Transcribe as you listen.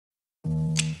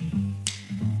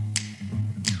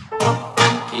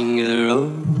King of the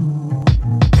road,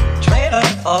 trailer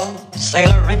for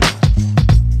sailoring,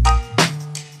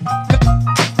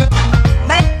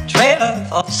 man, trailer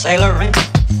for sailoring.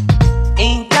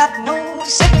 Ain't got no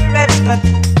cigarettes, but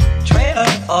trailer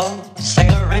for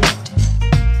sailoring.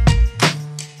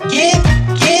 Give,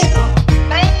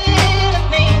 man,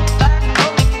 me,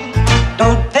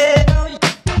 don't pay no.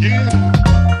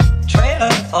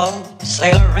 Trailer for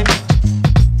sailoring.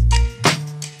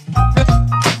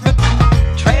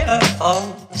 Trailer for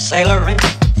sailoring.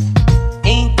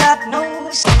 Ain't got no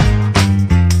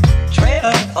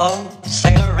trailer for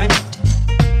sailoring.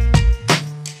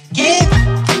 Give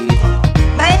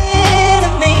man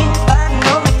of me by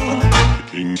no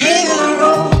means. King of the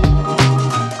road.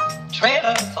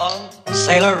 Trailer for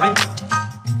sailoring.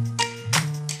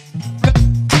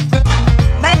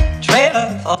 Man, trailer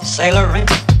for sailoring.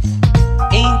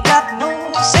 Ain't got no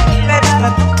cigarettes,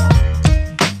 but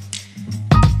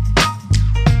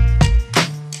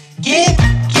give,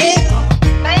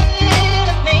 man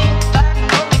of me,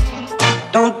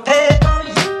 don't pay no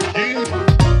you.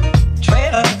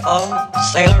 Trailer for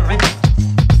sailoring.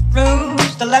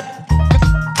 Rooms to let.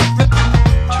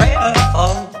 Trailer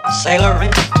for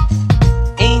sailoring.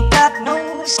 Ain't got no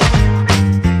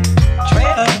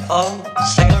trailer for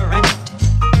sailoring.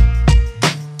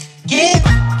 Give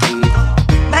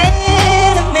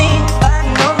man of me by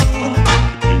no means.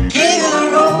 King of the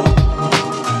road.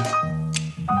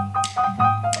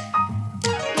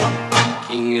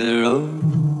 King of the road.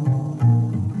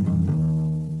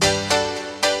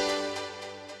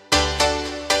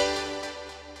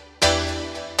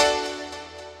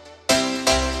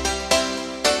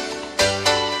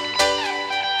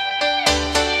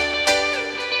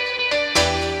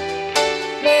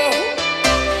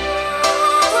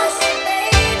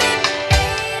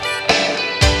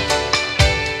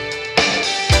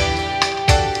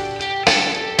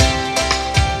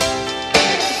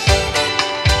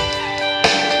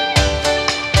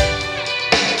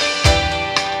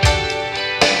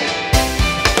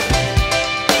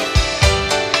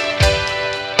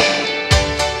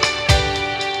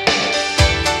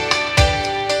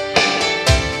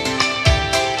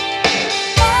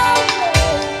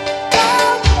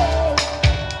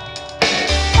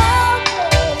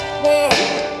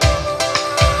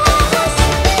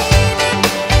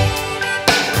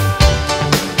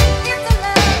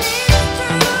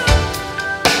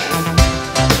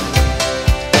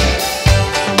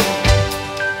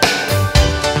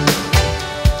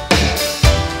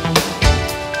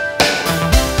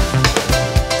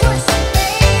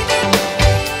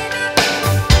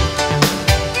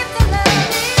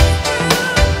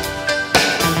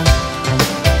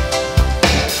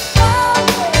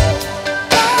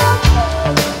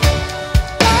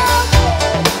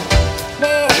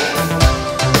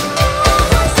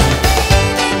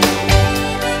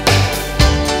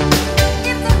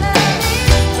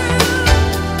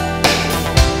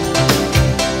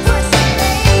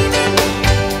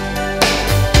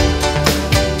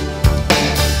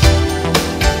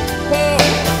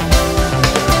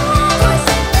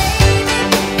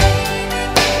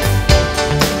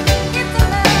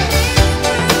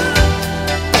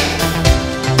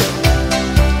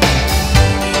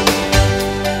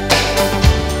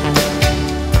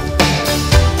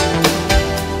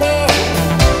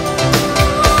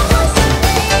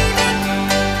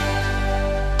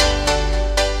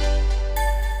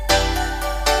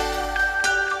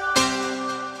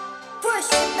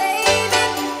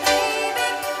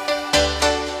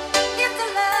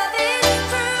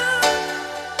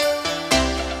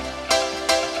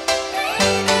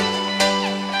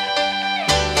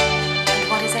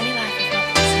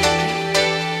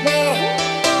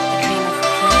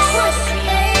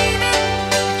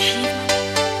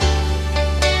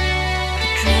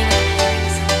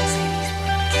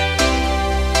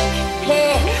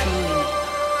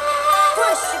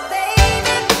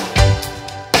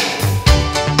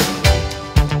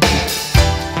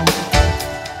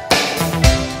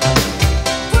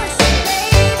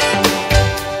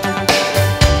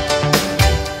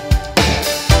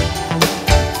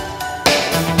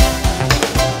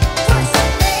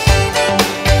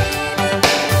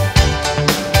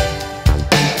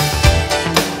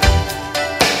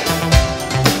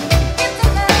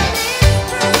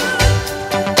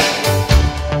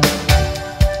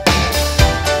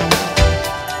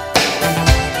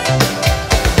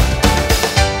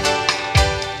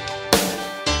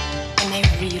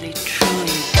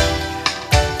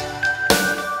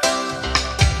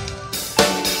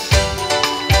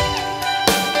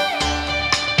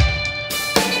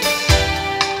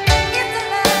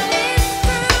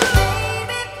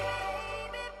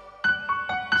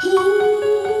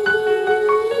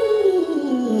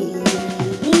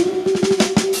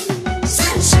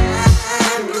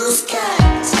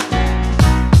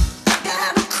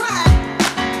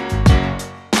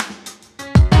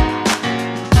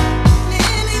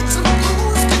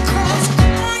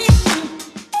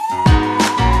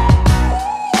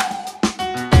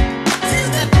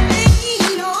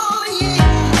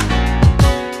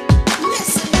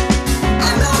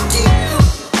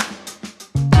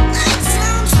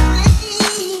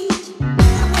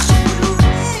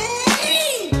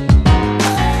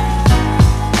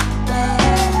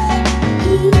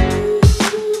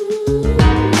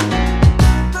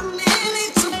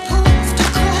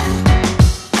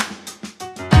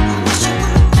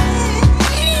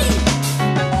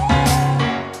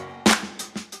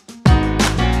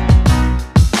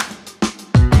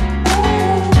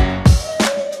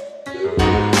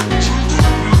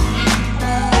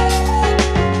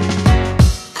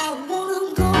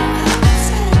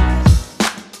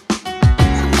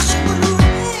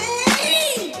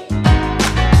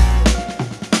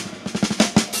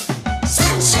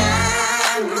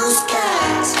 Sunshine, blue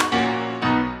skies.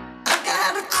 I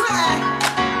gotta cry.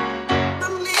 The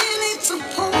minute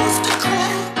supposed to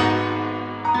cry.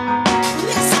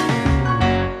 Listen.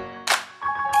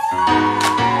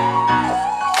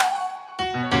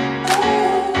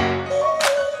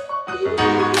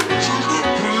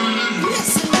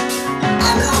 Listen.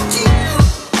 I love you.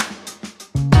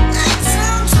 That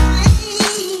sounds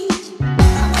sweet.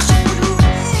 I wish you would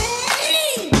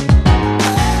wait.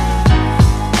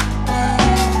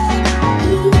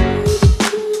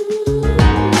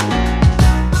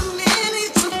 The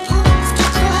minute supposed to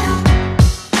cry.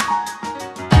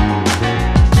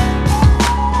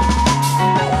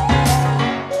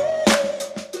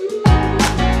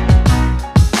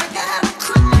 I gotta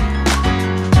cry.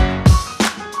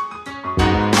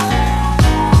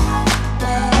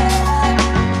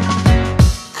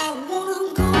 I wanna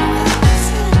go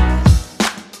outside.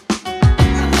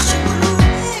 I wish you would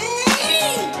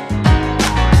wait.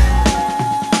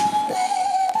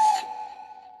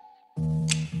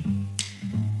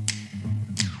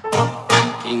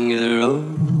 King of the road,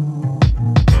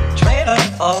 trailer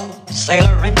for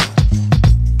sailoring.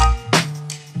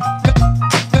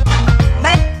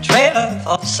 Man, trailer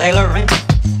for sailoring.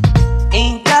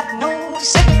 Ain't got no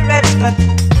cigarettes, but